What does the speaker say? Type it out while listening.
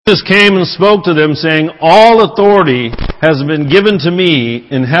Jesus came and spoke to them, saying, "All authority has been given to me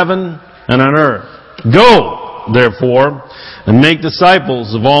in heaven and on earth. Go, therefore, and make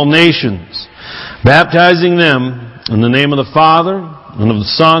disciples of all nations, baptizing them in the name of the Father, and of the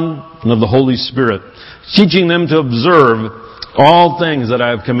Son, and of the Holy Spirit, teaching them to observe all things that I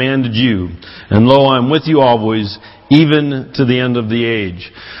have commanded you. And lo, I am with you always, even to the end of the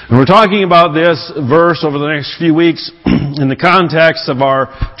age." And we're talking about this verse over the next few weeks in the context of our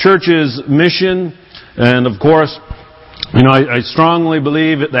church's mission. And of course, I strongly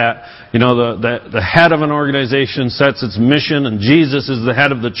believe that, the head of an organization sets its mission, and Jesus is the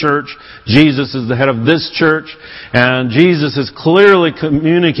head of the church. Jesus is the head of this church. And Jesus has clearly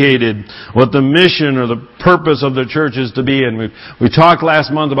communicated what the mission or the purpose of the church is to be. And we talked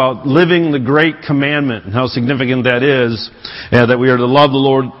last month about living the great commandment and how significant that is, that we are to love the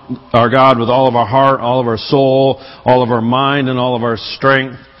Lord our God with all of our heart, all of our soul, all of our mind, and all of our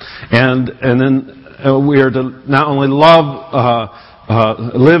strength. And then we are to not only live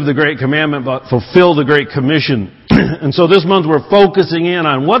the Great Commandment, but fulfill the Great Commission. And so this month we're focusing in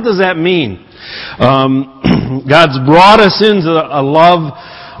on what does that mean? God's brought us into a love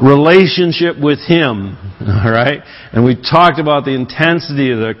relationship with Him, alright? And we talked about the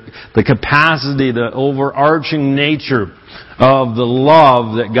intensity, the capacity, the overarching nature of the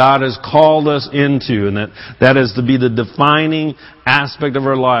love that God has called us into, and that is to be the defining aspect of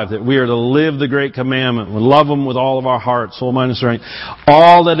our life, that we are to live the Great Commandment. We love Him with all of our heart, soul, mind, and strength.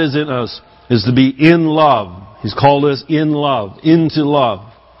 All that is in us is to be in love. He's called us in love, into love.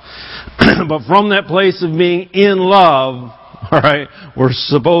 But from that place of being in love, alright, we're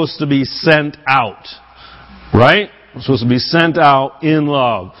supposed to be sent out. Right? We're supposed to be sent out in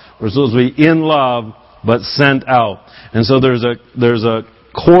love. We're supposed to be in love, but sent out. And so there's a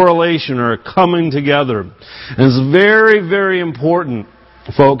correlation or a coming together. And it's very, very important,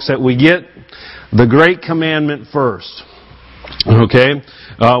 folks, that we get the Great Commandment first. Okay?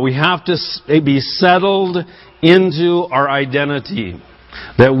 We have to be settled into our identity.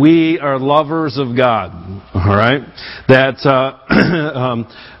 That we are lovers of God. Alright? That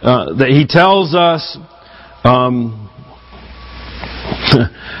He tells us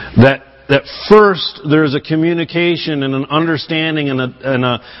that first there's a communication and an understanding and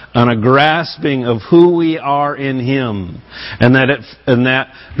a grasping of who we are in Him, and that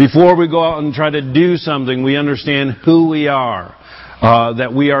before we go out and try to do something, we understand who we are,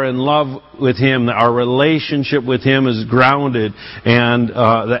 that we are in love with Him, that our relationship with Him is grounded, and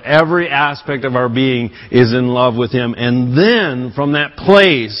that every aspect of our being is in love with Him. And then, from that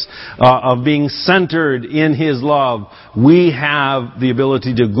place of being centered in His love, we have the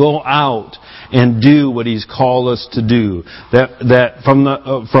ability to go out and do what He's called us to do. That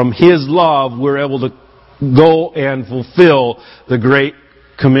from His love, we're able to go and fulfill the Great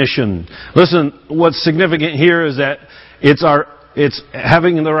Commission. Listen, what's significant here is that it's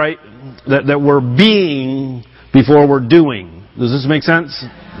having the right, that we're being before we're doing. Does this make sense?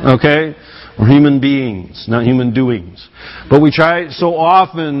 Okay? We're human beings, not human doings. But we try so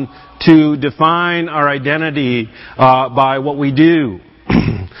often to define our identity by what we do,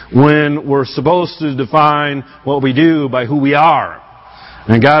 when we're supposed to define what we do by who we are.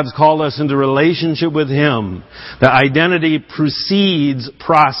 And God's called us into relationship with Him. The identity precedes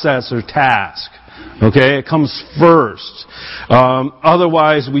process or task. Okay, it comes first.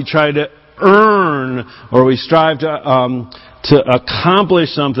 Otherwise, we try to earn, or we strive to accomplish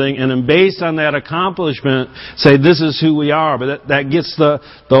something, and then based on that accomplishment, say this is who we are. But that gets the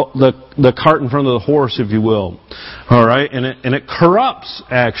cart in front of the horse, if you will. All right, and it corrupts.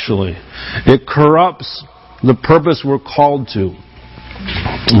 Actually, it corrupts the purpose we're called to.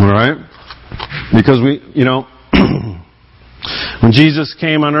 All right, because when Jesus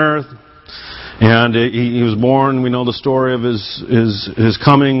came on earth. And he was born. We know the story of his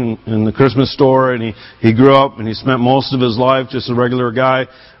coming in the Christmas story. And he grew up and he spent most of his life just a regular guy,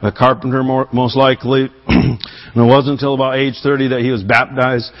 a carpenter most likely. And it wasn't until about age 30 that he was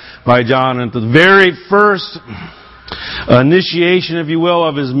baptized by John. And at the very first initiation, if you will,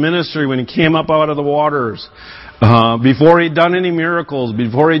 of his ministry, when he came up out of the waters, before he'd done any miracles,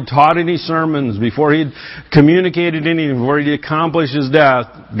 before he'd taught any sermons, before he'd communicated anything, before he'd accomplished his death,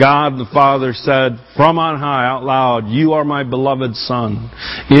 God the Father said from on high out loud, "You are my beloved Son,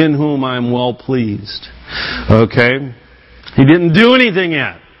 in whom I am well pleased." Okay? He didn't do anything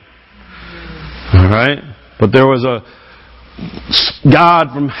yet. Alright? But there was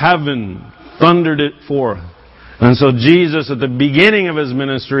God from heaven thundered it forth. And so Jesus, at the beginning of His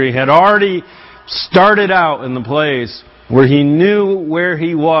ministry, had already started out in the place where He knew where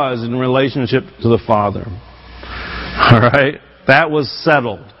He was in relationship to the Father. Alright? That was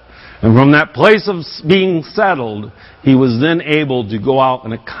settled. And from that place of being settled, he was then able to go out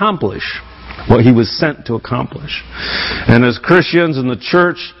and accomplish what he was sent to accomplish. And as Christians in the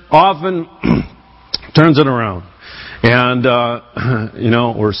church often turns it around. And,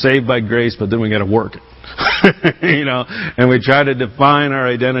 we're saved by grace, but then we got to work it. And we try to define our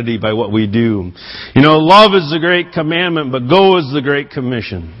identity by what we do. Love is the great commandment, but go is the great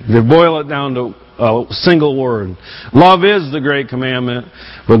commission. If you boil it down to a single word. Love is the great commandment,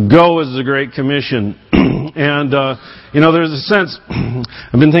 but go is the great commission. And, there's a sense,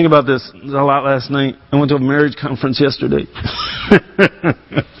 I've been thinking about this a lot last night. I went to a marriage conference yesterday.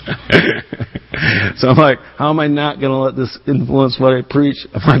 So I'm like, how am I not going to let this influence what I preach?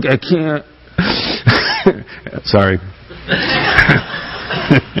 I'm like, I can't. Sorry.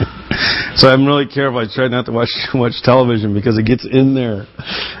 So I'm really careful. I try not to watch too much television because it gets in there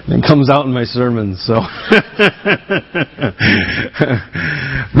and comes out in my sermons. So,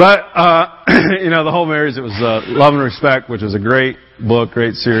 but the whole marriage, it was Love and Respect, which was a great book,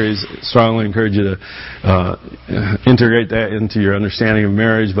 great series. Strongly encourage you to integrate that into your understanding of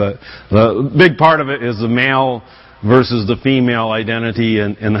marriage. But the big part of it is the male versus the female identity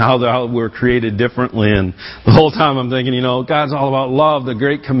and how we're created differently. And the whole time I'm thinking, God's all about love, the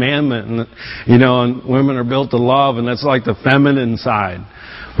great commandment. And women are built to love, and that's like the feminine side,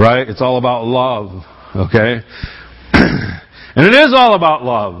 right? It's all about love, okay? And it is all about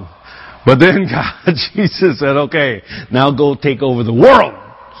love. But then Jesus said, okay, now go take over the world.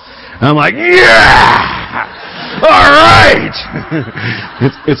 And I'm like, yeah! All right!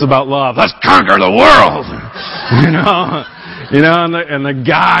 It's about love. Let's conquer the world! And the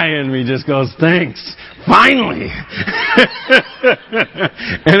guy in me just goes, thanks. Finally!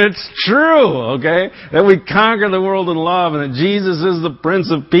 And it's true, okay? That we conquer the world in love and that Jesus is the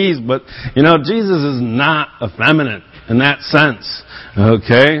Prince of Peace. But, Jesus is not effeminate in that sense,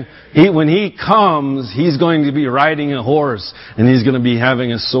 okay? When he comes, he's going to be riding a horse and he's going to be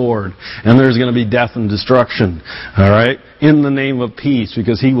having a sword. And there's going to be death and destruction. Alright? In the name of peace,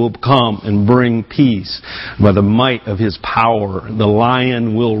 because he will come and bring peace by the might of his power. The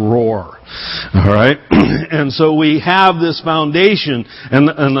lion will roar. Alright? And so we have this foundation, and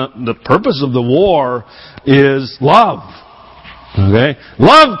the purpose of the war is love. Okay?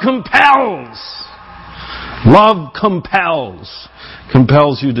 Love compels. Love compels.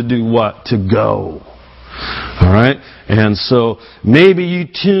 Compels you to do what? To go. Alright? And so maybe you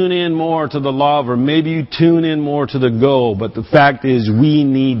tune in more to the love, or maybe you tune in more to the go, but the fact is we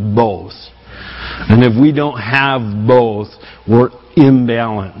need both. And if we don't have both, we're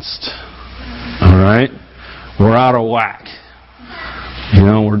imbalanced. Alright? We're out of whack.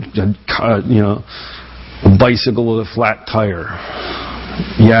 We're a bicycle with a flat tire.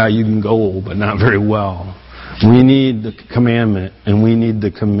 Yeah, you can go, but not very well. We need the commandment, and we need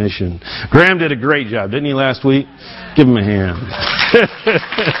the commission. Graham did a great job, didn't he, last week? Give him a hand.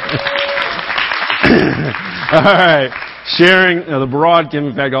 All right. Sharing the broad,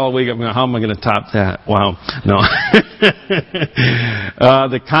 in fact, all week, how am I going to top that? Wow. No.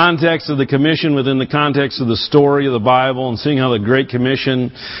 The context of the commission within the context of the story of the Bible, and seeing how the Great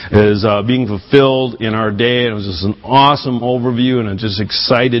Commission is being fulfilled in our day. It was just an awesome overview, and it just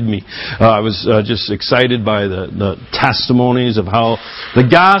excited me. I was just excited by the testimonies of how the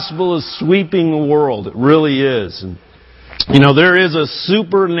gospel is sweeping the world. It really is. And there is a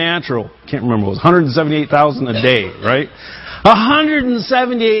supernatural, can't remember, it was 178,000 a day, right?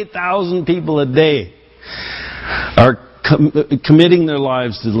 178,000 people a day are committing their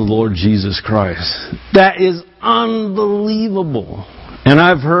lives to the Lord Jesus Christ. That is unbelievable. And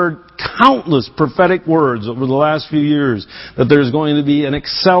I've heard countless prophetic words over the last few years that there's going to be an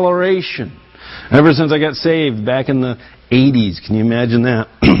acceleration. Ever since I got saved back in the 80s, can you imagine that?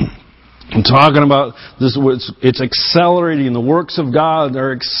 I'm talking about this, it's accelerating. The works of God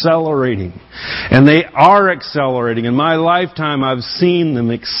are accelerating. And they are accelerating. In my lifetime, I've seen them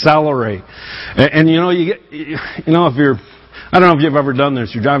accelerate. And if you're, I don't know if you've ever done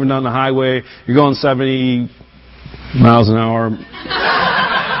this. You're driving down the highway, you're going 70 miles an hour.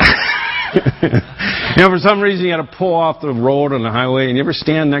 For some reason you got to pull off the road on the highway. And you ever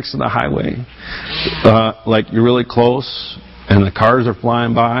stand next to the highway, like you're really close, and the cars are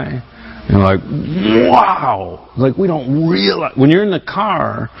flying by? And you're like, wow! Like, we don't realize, when you're in the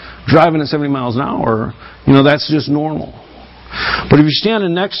car driving at 70 miles an hour, that's just normal. But if you're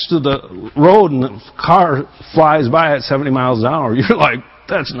standing next to the road and the car flies by at 70 miles an hour, you're like,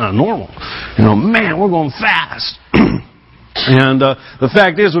 that's not normal. Man, we're going fast. And the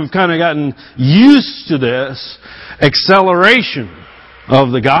fact is, we've kind of gotten used to this acceleration.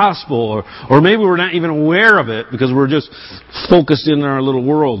 of the gospel, or maybe we're not even aware of it because we're just focused in our little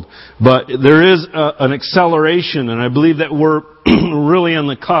world. But there is an acceleration, and I believe that we're really on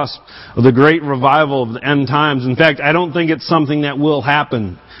the cusp of the great revival of the end times. In fact, I don't think it's something that will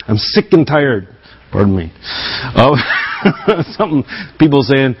happen. I'm sick and tired, pardon me, of some people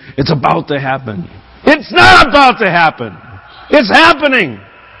saying it's about to happen. It's not about to happen. It's happening.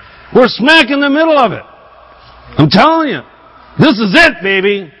 We're smack in the middle of it. I'm telling you. This is it,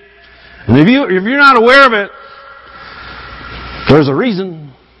 baby. And if you're not aware of it, there's a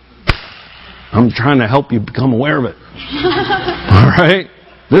reason. I'm trying to help you become aware of it. Alright?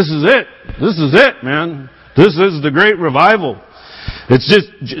 This is it. This is it, man. This is the great revival.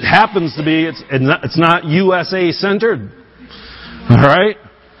 It happens to be, it's not USA centered. Alright?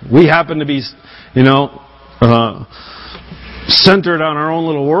 We happen to be, centered on our own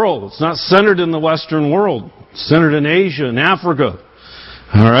little world. It's not centered in the Western world. It's centered in Asia and Africa.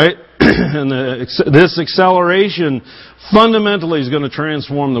 Alright? And this acceleration fundamentally is going to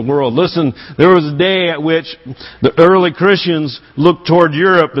transform the world. Listen, there was a day at which the early Christians looked toward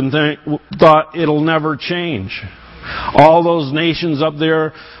Europe and thought it'll never change. All those nations up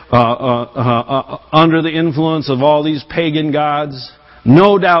there under the influence of all these pagan gods,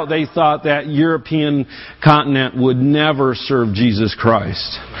 no doubt they thought that European continent would never serve Jesus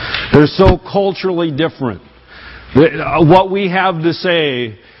Christ. They're so culturally different. What we have to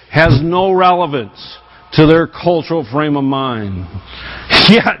say has no relevance to their cultural frame of mind.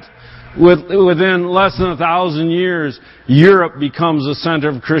 Yet, within less than 1,000 years, Europe becomes the center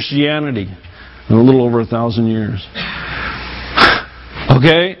of Christianity. In a little over 1,000 years.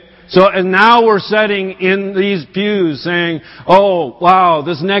 Okay? So, and now we're sitting in these pews saying, oh, wow,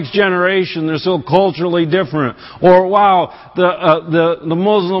 this next generation, they're so culturally different. Or, wow, the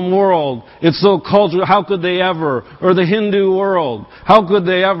Muslim world, it's so cultural, how could they ever? Or the Hindu world, how could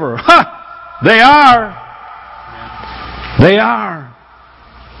they ever? Ha! They are! They are!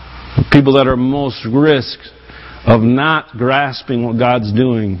 The people that are most risk of not grasping what God's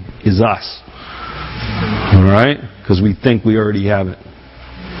doing is us. Alright? Because we think we already have it.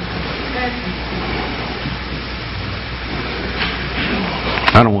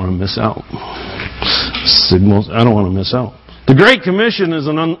 I don't want to miss out. Signals, I don't want to miss out. The Great Commission is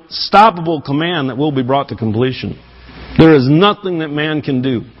an unstoppable command that will be brought to completion. There is nothing that man can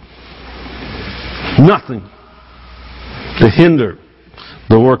do. Nothing to hinder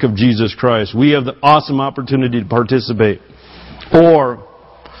the work of Jesus Christ. We have the awesome opportunity to participate. Or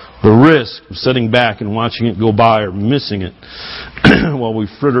the risk of sitting back and watching it go by or missing it while we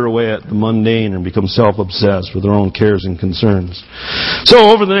fritter away at the mundane and become self-obsessed with our own cares and concerns.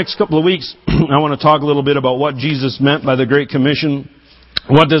 So over the next couple of weeks, I want to talk a little bit about what Jesus meant by the Great Commission.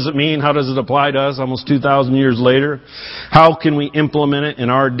 What does it mean? How does it apply to us almost 2,000 years later? How can we implement it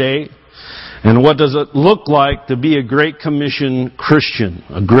in our day? And what does it look like to be a Great Commission Christian?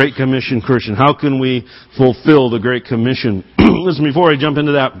 A Great Commission Christian. How can we fulfill the Great Commission? Listen, before I jump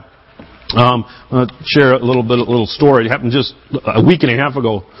into that, I'll share a little story. It happened just a week and a half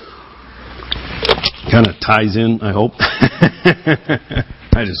ago. Kind of ties in, I hope.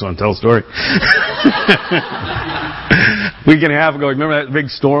 I just want to tell a story. Week and a half ago, remember that big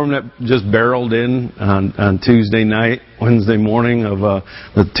storm that just barreled in on Tuesday night, Wednesday morning of the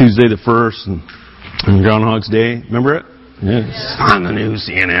Tuesday the 1st and Groundhog's Day? Remember it? Yes. On the news,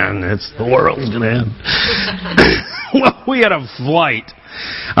 CNN, it's the world's going to end. Well, we had a flight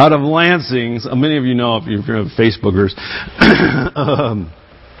out of Lansing. Many of you know if you're Facebookers.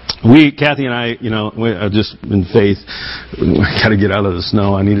 Kathy and I, we just in faith, got to get out of the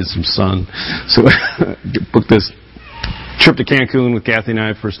snow. I needed some sun. So booked this trip to Cancun with Kathy and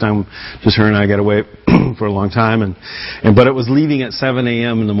I. First time just her and I got away for a long time. But it was leaving at 7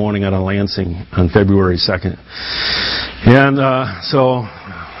 a.m. in the morning out of Lansing on February 2nd. And so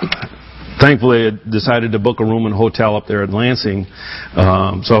thankfully, I decided to book a room in a hotel up there at Lansing.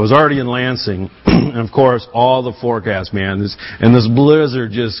 So I was already in Lansing. And, of course, all the forecasts, man. This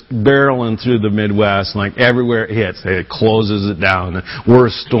blizzard just barreling through the Midwest. Like, everywhere it hits, it closes it down. The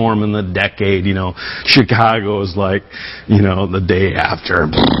worst storm in the decade, Chicago is like, the day after.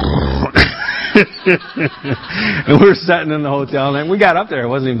 And we're sitting in the hotel, and we got up there. It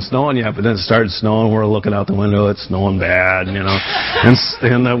wasn't even snowing yet, but then it started snowing. We're looking out the window. It's snowing bad,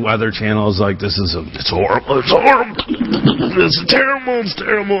 And the Weather Channel is like, it's horrible. It's horrible. It's terrible.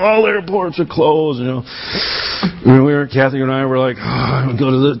 All airports are closed, Kathy and I were like, go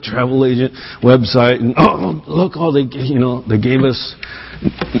to the travel agent website, and look, they gave us.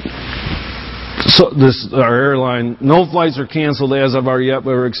 So our airline, no flights are canceled as of our yet.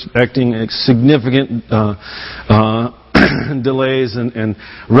 We're expecting a significant delays, and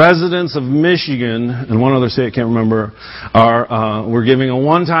residents of Michigan and one other state I can't remember we're giving a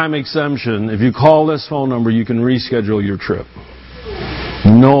one-time exemption. If you call this phone number, you can reschedule your trip.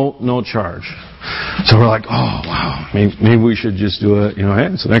 No charge. So we're like, oh wow, maybe we should just do it. Hey,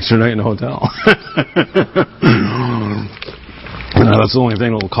 it's an extra night in the hotel. That's the only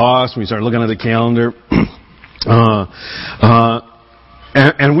thing it'll cost. We start looking at the calendar,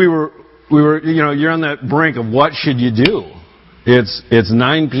 and we were, you're on that brink of what should you do. It's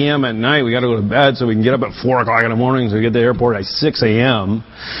 9 p.m. at night. We got to go to bed so we can get up at 4 o'clock in the morning. So we get to the airport at 6 a.m.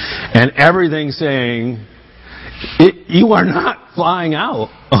 And everything's saying, you are not flying out,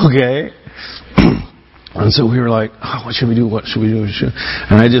 okay? And so we were like, oh, what should we do? What should we do?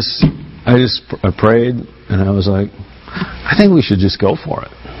 And I prayed, and I was like, I think we should just go for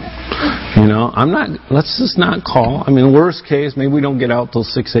it. Let's just not call. Worst case, maybe we don't get out till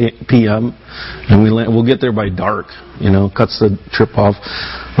 6 p.m. and we'll get there by dark, cuts the trip off.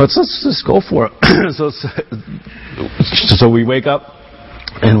 Let's just go for it. So we wake up,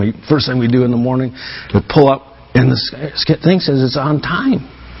 and first thing we do in the morning, we pull up, and the thing says it's on time.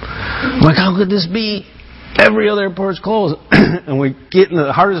 I'm like, how could this be? Every other airport's closed. And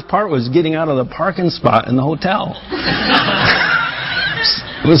the hardest part was getting out of the parking spot in the hotel.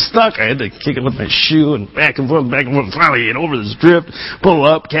 I was stuck. I had to kick it with my shoe and back and forth. Finally get over the strip, pull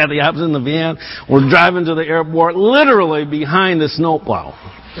up. Kathy hops in the van. We're driving to the airport, literally behind the snowplow.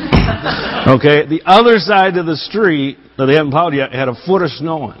 Okay, the other side of the street that they haven't plowed yet had a foot of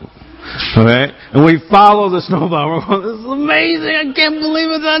snow in. Okay, and we follow the snowplow. We're going, this is amazing! I can't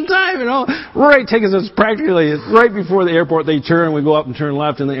believe it's on time. Right, take us practically right before the airport. They turn. We go up and turn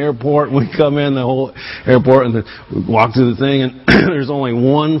left in the airport. And we come in the whole airport, and we walk through the thing, and there's only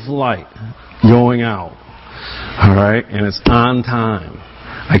one flight going out. All right, and it's on time.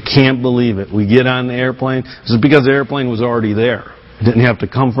 I can't believe it. We get on the airplane. This is because the airplane was already there. It didn't have to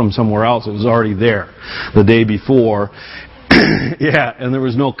come from somewhere else. It was already there the day before. Yeah, and there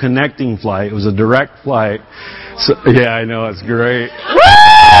was no connecting flight. It was a direct flight. So, yeah, I know, it's great.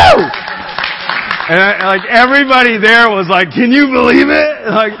 Woo! And everybody there was like, can you believe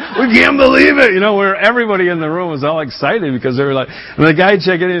it? Like, we can't believe it. Where everybody in the room was all excited because they were like, and the guy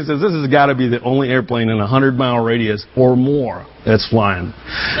checking in says, this has got to be the only airplane in a 100-mile radius or more that's flying.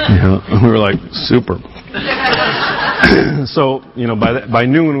 And we were like, super. So, by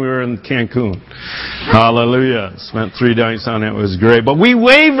noon we were in Cancun. Hallelujah. Spent 3 nights on it. It was great. But we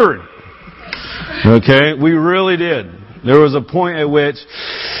wavered. Okay? We really did. There was a point at which,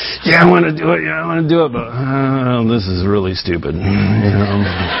 I want to do it, but this is really stupid.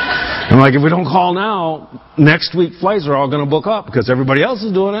 I'm like, if we don't call now, next week flights are all going to book up because everybody else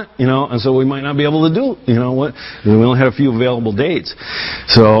is doing it, and so we might not be able to do, we only had a few available dates.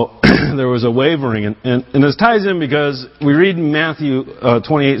 So there was a wavering, and this ties in because we read in Matthew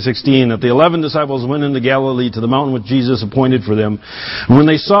 28:16 that the 11 disciples went into Galilee to the mountain which Jesus appointed for them. And when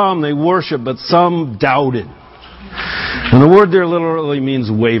they saw him, they worshipped, but some doubted. And the word there literally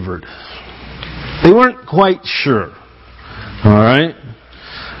means wavered. They weren't quite sure. All right?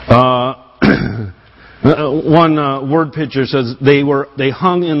 One word picture says they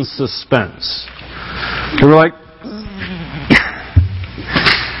hung in suspense. They were like,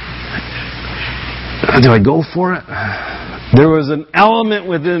 do I go for it? There was an element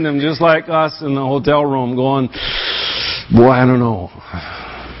within them, just like us in the hotel room, going, boy, I don't know.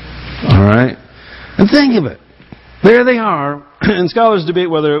 All right? And think of it. There they are, and scholars debate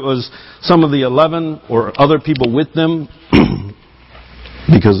whether it was some of the 11 or other people with them,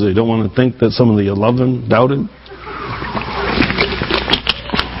 because they don't want to think that some of the 11 doubted.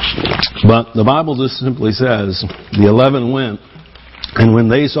 But the Bible just simply says, the 11 went, and when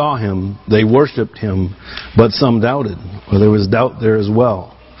they saw him, they worshipped him, but some doubted, or there was doubt there as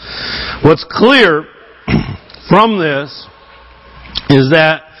well. What's clear from this is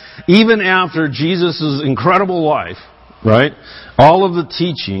that even after Jesus' incredible life, right, all of the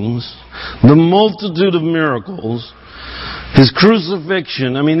teachings, the multitude of miracles, his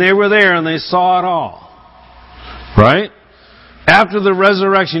crucifixion, they were there and they saw it all. Right? After the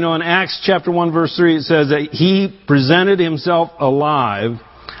resurrection, in Acts chapter 1 verse 3, it says that he presented himself alive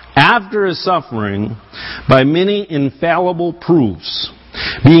after his suffering by many infallible proofs,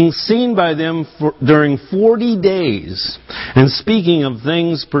 being seen by them during 40 days, and speaking of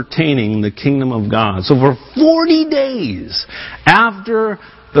things pertaining the kingdom of God. So for 40 days after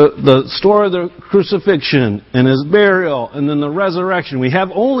the story of the crucifixion and his burial and then the resurrection, we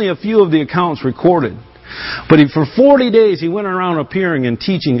have only a few of the accounts recorded. But for 40 days he went around appearing and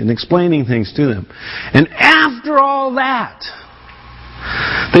teaching and explaining things to them. And after all that,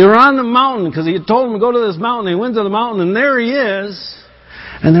 They were on the mountain because he had told them to go to this mountain. They went to the mountain, and there he is.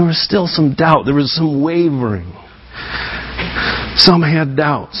 And there was still some doubt. There was some wavering. Some had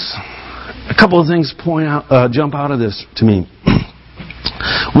doubts. A couple of things jump out of this to me.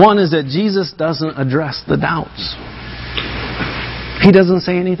 One is that Jesus doesn't address the doubts. He doesn't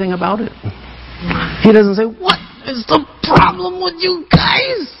say anything about it. He doesn't say, "What is the problem with you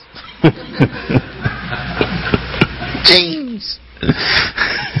guys?" James.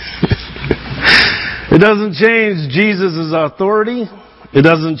 It doesn't change Jesus' authority. It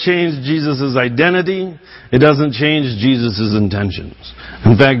doesn't change Jesus' identity. It doesn't change Jesus' intentions.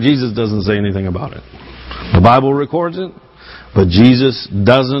 In fact, Jesus doesn't say anything about it. The Bible records it, but Jesus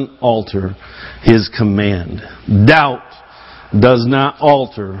doesn't alter His command. Doubt does not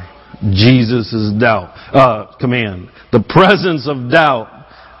alter Jesus' command. The presence of doubt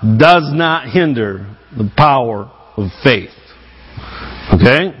does not hinder the power of faith.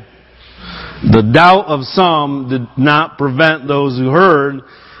 Okay? The doubt of some did not prevent those who heard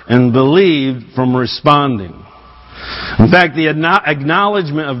and believed from responding. In fact, the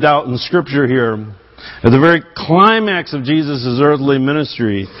acknowledgement of doubt in Scripture here, at the very climax of Jesus' earthly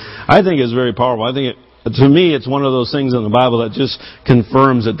ministry, I think is very powerful. I think to me, it's one of those things in the Bible that just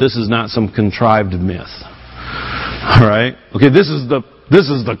confirms that this is not some contrived myth. All right? Okay, this is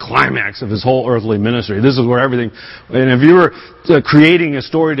the climax of His whole earthly ministry. This is where everything... And if you were creating a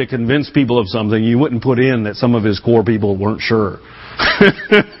story to convince people of something, you wouldn't put in that some of His core people weren't sure.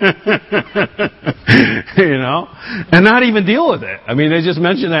 You know? And not even deal with it. I mean, they just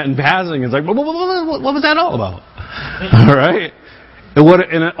mention that in passing. It's like, what was that all about? All right?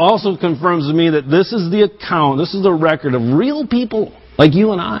 And it also confirms to me that this is the account, this is the record of real people like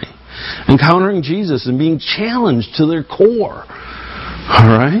you and I encountering Jesus and being challenged to their core. All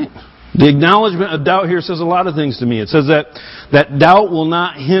right? The acknowledgement of doubt here says a lot of things to me. It says that doubt will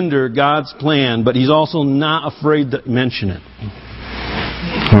not hinder God's plan, but He's also not afraid to mention it.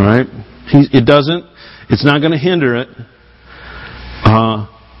 All right? It's not going to hinder it,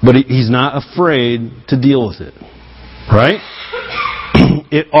 but He's not afraid to deal with it. Right?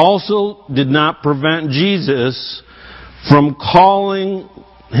 It also did not prevent Jesus from calling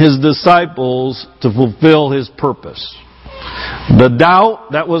His disciples to fulfill His purpose. The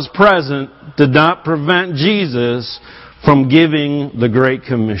doubt that was present did not prevent Jesus from giving the Great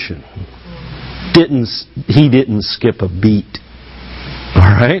Commission. He didn't skip a beat.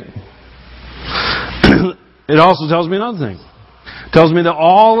 Alright? It also tells me another thing. It tells me that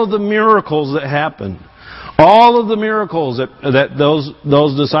all of the miracles that happened, all of the miracles that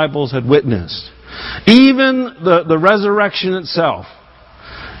those disciples had witnessed, even the resurrection itself,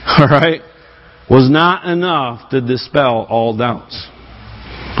 alright, was not enough to dispel all doubts.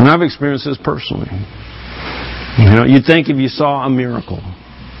 And I've experienced this personally. You know, you'd think if you saw a miracle,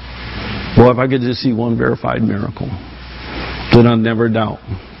 well, if I could just see one verified miracle, then I'd never doubt.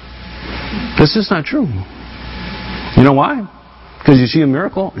 That's just not true. You know why? Because you see a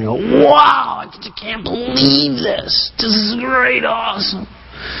miracle, and you go, wow, I just can't believe this. This is great, awesome.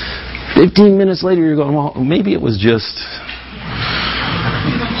 15 minutes later, you're going, well, maybe it was just...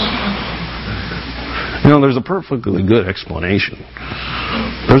 You know, there's a perfectly good explanation.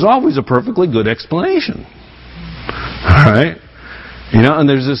 There's always a perfectly good explanation. Alright? You know, and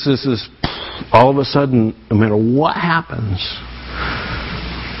there's this, all of a sudden, no matter what happens,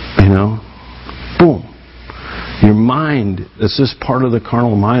 you know, boom. Your mind, it's just part of the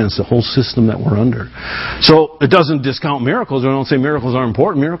carnal mind. It's the whole system that we're under. So, it doesn't discount miracles. I don't say miracles are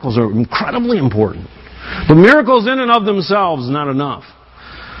important. Miracles are incredibly important. But miracles in and of themselves is not enough.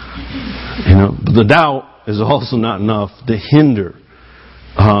 You know, but the doubt is also not enough to hinder.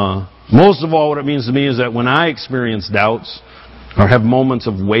 Most of all, what it means to me is that when I experience doubts or have moments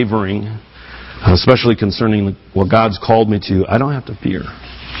of wavering, especially concerning what God's called me to, I don't have to fear.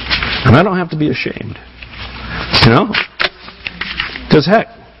 And I don't have to be ashamed. You know? Because heck,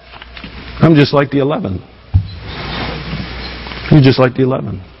 I'm just like the 11. You're just like the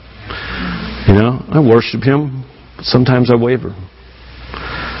 11. You know, I worship Him, but sometimes I waver.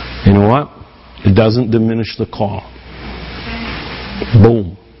 You know what? It doesn't diminish the call.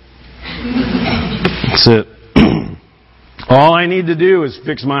 Boom. That's it. All I need to do is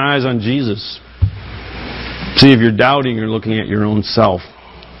fix my eyes on Jesus. See, if you're doubting, you're looking at your own self.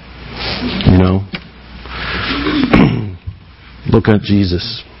 You know? Look at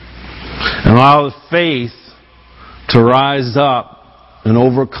Jesus. And allow the faith to rise up and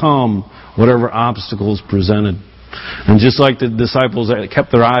overcome whatever obstacles presented. And just like the disciples that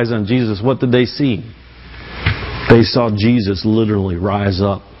kept their eyes on Jesus, what did they see? They saw Jesus literally rise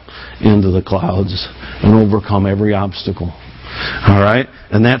up into the clouds and overcome every obstacle. Alright?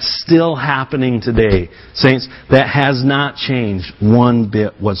 And that's still happening today. Saints, that has not changed one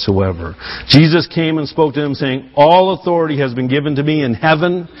bit whatsoever. Jesus came and spoke to them saying, all authority has been given to me in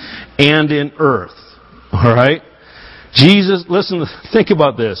heaven and in earth. Alright? Jesus, listen, think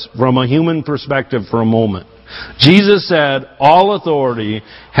about this from a human perspective for a moment. Jesus said, all authority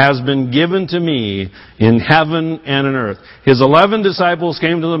has been given to me in heaven and in earth. His 11 disciples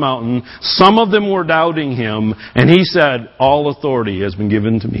came to the mountain. Some of them were doubting Him. And He said, all authority has been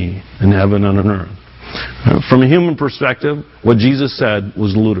given to me in heaven and on earth. From a human perspective, what Jesus said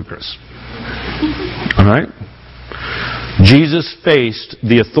was ludicrous. Alright? Jesus faced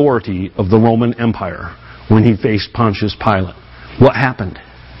the authority of the Roman Empire when He faced Pontius Pilate. What happened?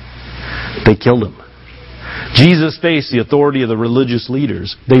 They killed Him. Jesus faced the authority of the religious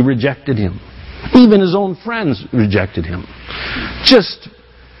leaders. They rejected Him. Even His own friends rejected Him. Just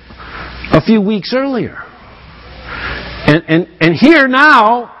a few weeks earlier. And here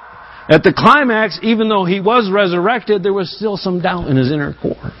now, at the climax, even though He was resurrected, there was still some doubt in His inner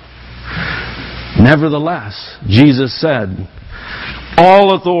core. Nevertheless, Jesus said,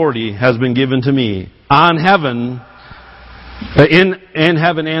 all authority has been given to me on heaven, in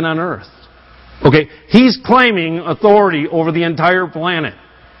heaven and on earth. Okay, He's claiming authority over the entire planet.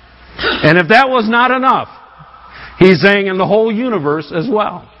 And if that was not enough, He's saying in the whole universe as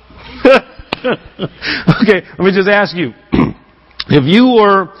well. Okay, let me just ask you. If you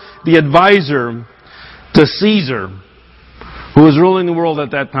were the advisor to Caesar, who was ruling the world at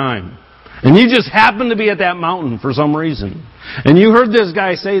that time, and you just happened to be at that mountain for some reason, and you heard this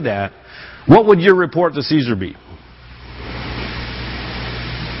guy say that, what would your report to Caesar be?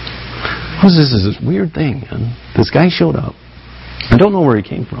 This is this weird thing, man. This guy showed up. I don't know where he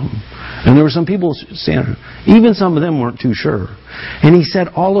came from. And there were some people standing. Even some of them weren't too sure. And he said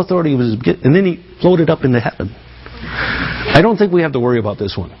all authority was... And then he floated up into heaven. I don't think we have to worry about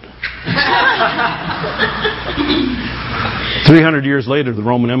this one. 300 years later, the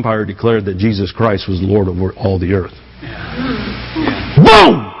Roman Empire declared that Jesus Christ was Lord over all the earth.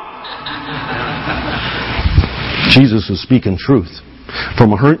 Boom! Jesus was speaking truth.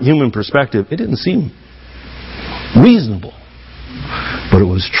 From a human perspective, it didn't seem reasonable, but it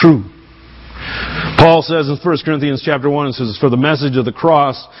was true. Paul says in 1 Corinthians chapter 1, it says, for the message of the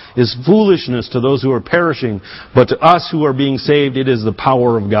cross is foolishness to those who are perishing, but to us who are being saved, it is the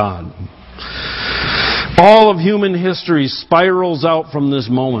power of God. All of human history spirals out from this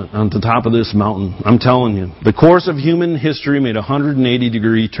moment on the top of this mountain. I'm telling you. The course of human history made a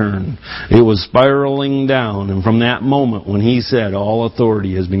 180-degree turn. It was spiraling down. And from that moment when He said, all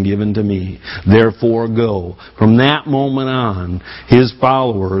authority has been given to me, therefore go. From that moment on, His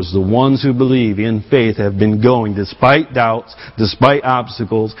followers, the ones who believe in faith, have been going despite doubts, despite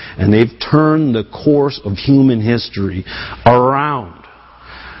obstacles, and they've turned the course of human history around.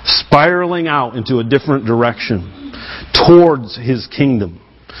 Spiraling out into a different direction towards His kingdom.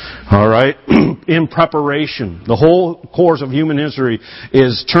 Alright? In preparation. The whole course of human history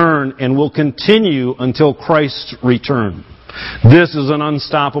is turned and will continue until Christ's return. This is an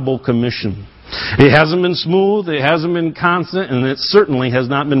unstoppable commission. It hasn't been smooth, it hasn't been constant, and it certainly has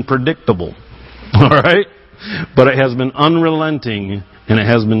not been predictable. Alright? But it has been unrelenting and it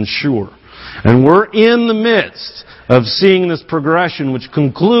has been sure. And we're in the midst of seeing this progression, which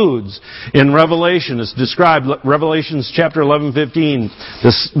concludes in Revelation. It's described, Revelation chapter 11:15.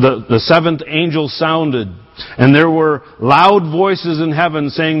 The seventh angel sounded, and there were loud voices in heaven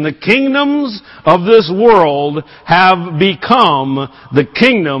saying, the kingdoms of this world have become the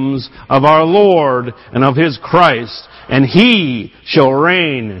kingdoms of our Lord and of His Christ, and He shall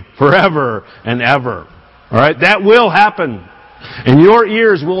reign forever and ever. All right? That will happen. And your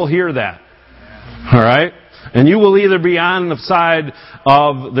ears will hear that. All right? And you will either be on the side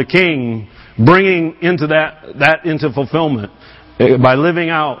of the King, bringing into that into fulfillment by living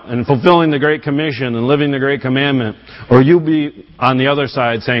out and fulfilling the Great Commission and living the Great Commandment, or you'll be on the other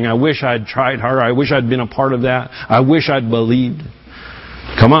side saying, I wish I'd tried harder. I wish I'd been a part of that. I wish I'd believed.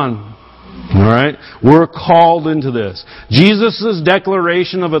 Come on. All right? We're called into this. Jesus'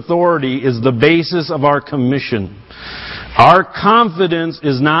 declaration of authority is the basis of our commission. Our confidence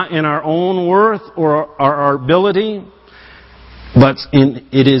is not in our own worth or our ability, but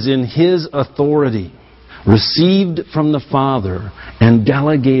it is in His authority, received from the Father and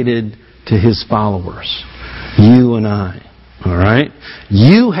delegated to His followers. You and I. All right?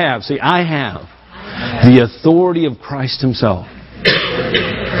 You have, I have the authority of Christ Himself.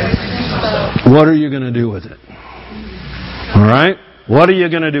 What are you going to do with it? All right? What are you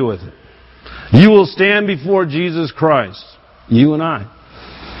going to do with it? You will stand before Jesus Christ, you and I,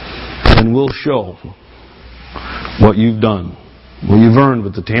 and we'll show what you've done, what you've earned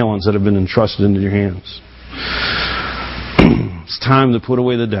with the talents that have been entrusted into your hands. It's time to put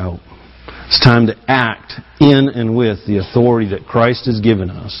away the doubt. It's time to act in and with the authority that Christ has given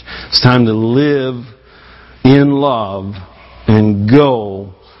us. It's time to live in love and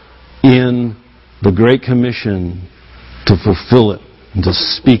go in the Great Commission to fulfill it and to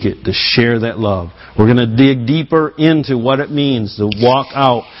speak it, to share that love. We're going to dig deeper into what it means to walk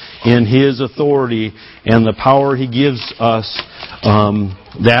out in His authority and the power He gives us,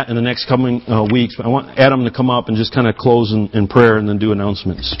 that in the next coming weeks. I want Adam to come up and just kind of close in prayer and then do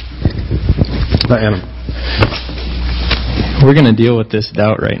announcements. Adam. We're going to deal with this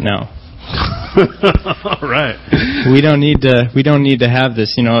doubt right now. All right. We don't need to have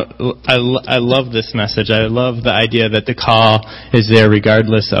this. I love this message. I love the idea that the call is there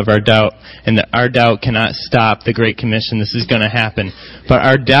regardless of our doubt, and that our doubt cannot stop the Great Commission. This is going to happen, but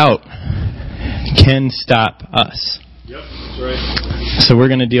our doubt can stop us. Yep, that's right. So we're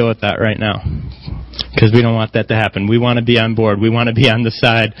going to deal with that right now, because we don't want that to happen. We want to be on board. We want to be on the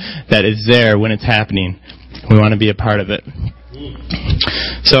side that is there when it's happening. We want to be a part of it.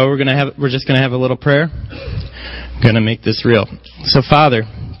 So we're just going to have a little prayer. I'm going to make this real. So Father,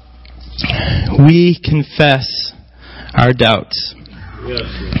 we confess our doubts. Yes.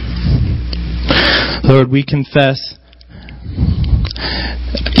 Lord, we confess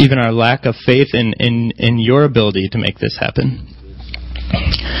even our lack of faith in your ability to make this happen.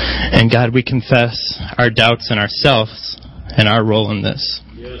 And God, we confess our doubts in ourselves and our role in this.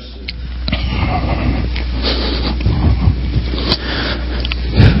 Yes.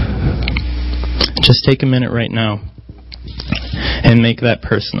 Just take a minute right now and make that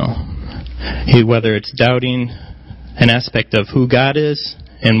personal. Whether it's doubting an aspect of who God is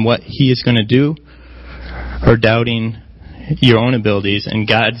and what He is going to do, or doubting your own abilities and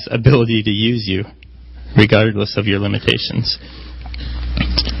God's ability to use you, regardless of your limitations.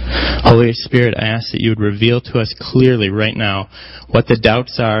 Holy Spirit, I ask that you would reveal to us clearly right now what the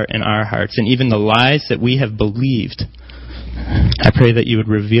doubts are in our hearts, and even the lies that we have believed. I pray that you would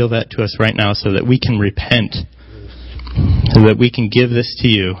reveal that to us right now so that we can repent, so that we can give this to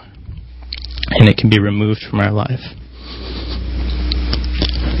you, and it can be removed from our life.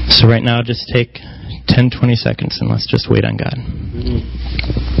 So right now, just take 10-20 seconds and let's just wait on God.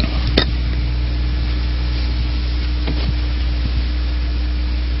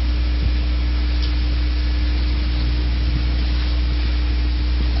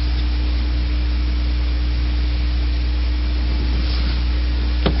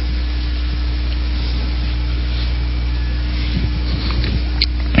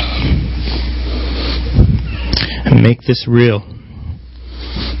 And make this real.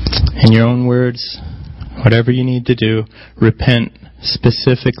 In your own words, whatever you need to do, repent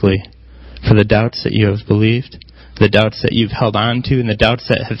specifically for the doubts that you have believed, the doubts that you've held on to, and the doubts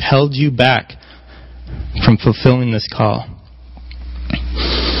that have held you back from fulfilling this call.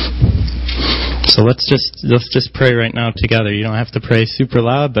 So let's just pray right now together. You don't have to pray super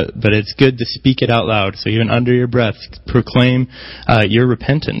loud, but it's good to speak it out loud. So even under your breath, proclaim your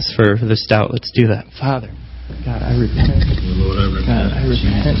repentance for this doubt. Let's do that. Father, God, I repent. Lord, I repent. God, I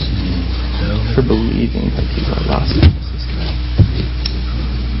repent for believing that you are lost.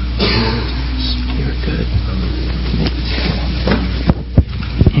 You're good.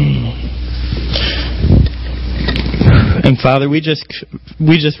 And Father, we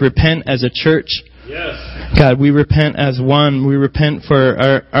just repent as a church. Yes. God, we repent as one. We repent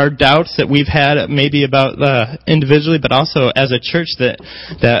for our doubts that we've had, maybe about individually, but also as a church that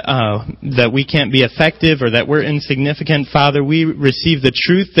we can't be effective or that we're insignificant. Father, we receive the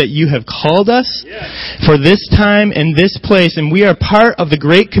truth that you have called us for this time and this place, and we are part of the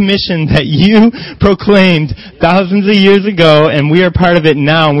Great Commission that you proclaimed thousands of years ago, and we are part of it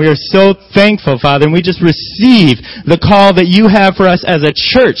now, and we are so thankful, Father, and we just receive the call that you have for us as a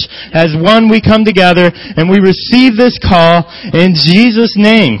church. As one, we come together, and we receive this call in Jesus'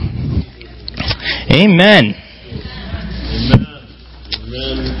 name. Amen.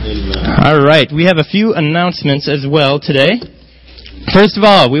 All right, we have a few announcements as well today. First of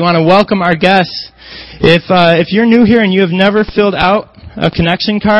all, we want to welcome our guests. If you're new here and you have never filled out a connection card,